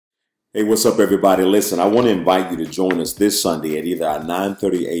Hey, what's up, everybody? Listen, I want to invite you to join us this Sunday at either our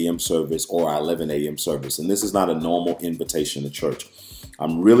 9:30 a.m. service or our 11 a.m. service. And this is not a normal invitation to church.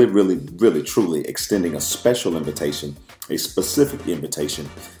 I'm really, truly extending a special invitation, a specific invitation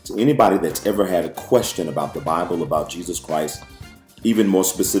to anybody that's ever had a question about the Bible, about Jesus Christ, even more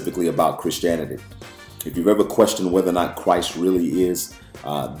specifically about Christianity. If you've ever questioned whether or not Christ really is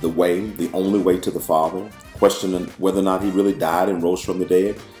the way, the only way to the Father, questioning whether or not he really died and rose from the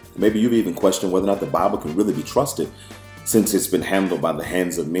dead, maybe you've even questioned whether or not the Bible can really be trusted since it's been handled by the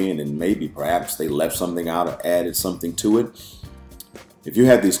hands of men and maybe perhaps they left something out or added something to it. If you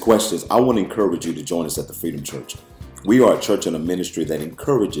have these questions, I want to encourage you to join us at the Freedom Church. We are a church and a ministry that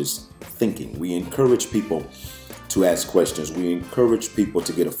encourages thinking. We encourage people to ask questions. We encourage people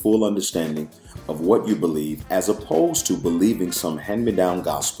to get a full understanding of what you believe, as opposed to believing some hand-me-down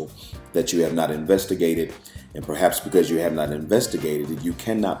gospel that you have not investigated, and perhaps because you have not investigated it, you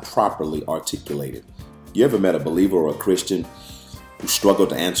cannot properly articulate it. You ever met a believer or a Christian who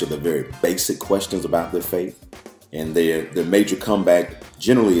struggled to answer the very basic questions about their faith? And their major comeback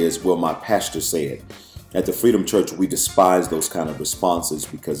generally is, well, my pastor said. At the Freedom Church, we despise those kind of responses,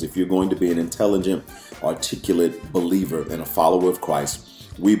 because if you're going to be an intelligent, articulate believer and a follower of Christ,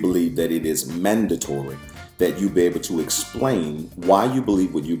 we believe that it is mandatory that you be able to explain why you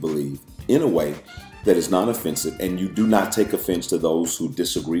believe what you believe in a way that is not offensive, and you do not take offense to those who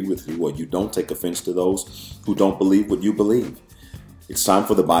disagree with you, or you don't take offense to those who don't believe what you believe. It's time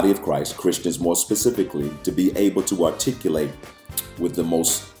for the body of Christ, Christians more specifically, to be able to articulate with the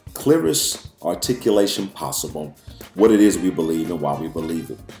most clearest articulation possible what it is we believe and why we believe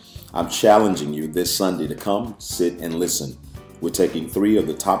it. I'm challenging you this Sunday to come, sit, and listen. We're taking 3 of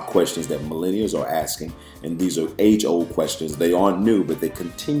the top questions that millennials are asking, and these are age-old questions. They aren't new, but they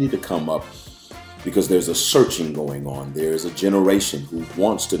continue to come up because there's a searching going on. There's a generation who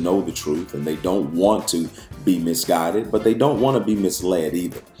wants to know the truth, and they don't want to be misguided, but they don't want to be misled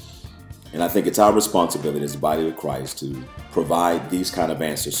either. And I think it's our responsibility as the body of Christ to provide these kind of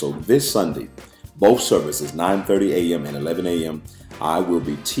answers. So this Sunday, both services, 9:30 a.m. and 11 a.m., I will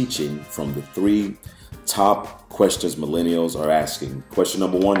be teaching from the 3 top questions millennials are asking. Question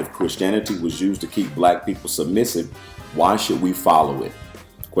number 1, if Christianity was used to keep black people submissive, why should we follow it?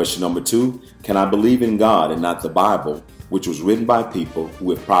 Question number 2, can I believe in God and not the Bible, which was written by people who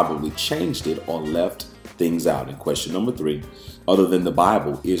have probably changed it or left things out? And question number 3, other than the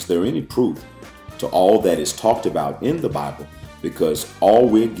Bible, is there any proof to all that is talked about in the Bible? Because all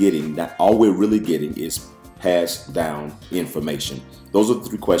we're really getting is passed down information. Those are the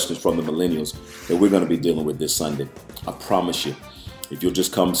 3 questions from the millennials that we're going to be dealing with this Sunday. I promise you, if you'll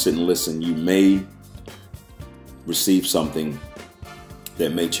just come sit and listen, you may receive something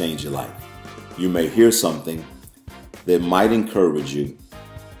that may change your life. You may hear something that might encourage you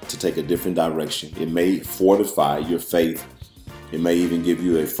to take a different direction. It may fortify your faith. It may even give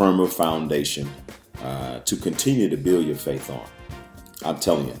you a firmer foundation to continue to build your faith on. I'm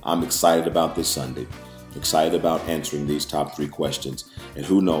telling you, I'm excited about this Sunday. Excited about answering these top 3 questions. And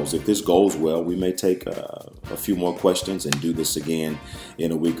who knows, if this goes well, we may take a few more questions and do this again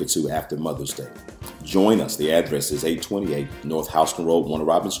in a week or 2 after Mother's Day. Join us. The address is 828 North Houston Road, Warner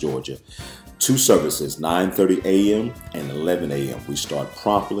Robins, Georgia. 2 services, 9:30 a.m. and 11 a.m. We start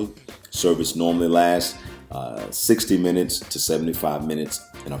promptly. Service normally lasts 60 minutes to 75 minutes,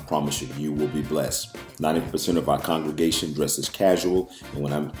 and I promise you, you will be blessed. 90% of our congregation dresses casual, and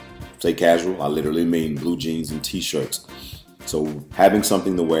when I say casual, I literally mean blue jeans and t-shirts. So having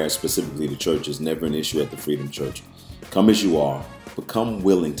something to wear specifically to church is never an issue at the Freedom Church. Come as you are, but come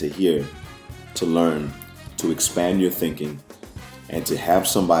willing to hear, to learn, to expand your thinking, and to have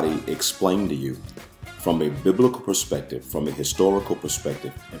somebody explain to you from a biblical perspective, from a historical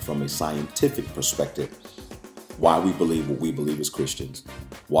perspective, and from a scientific perspective why we believe what we believe as Christians,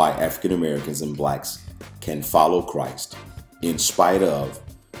 why African Americans and blacks can follow Christ in spite of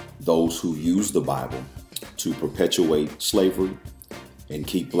those who use the Bible to perpetuate slavery and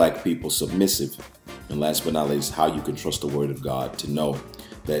keep black people submissive. And last but not least, how you can trust the Word of God to know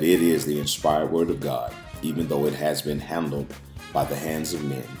that it is the inspired Word of God, even though it has been handled by the hands of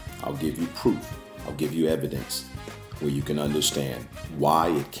men. I'll give you proof. I'll give you evidence where you can understand why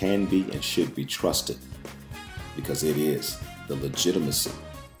it can be and should be trusted, because it is the legitimacy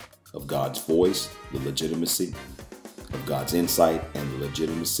of God's voice, the legitimacy of God's insight, and the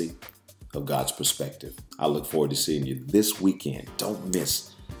legitimacy of God's perspective. I look forward to seeing you this weekend. Don't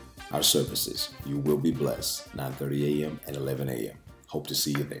miss our services. You will be blessed. 9:30 a.m. and 11 a.m. Hope to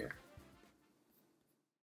see you there.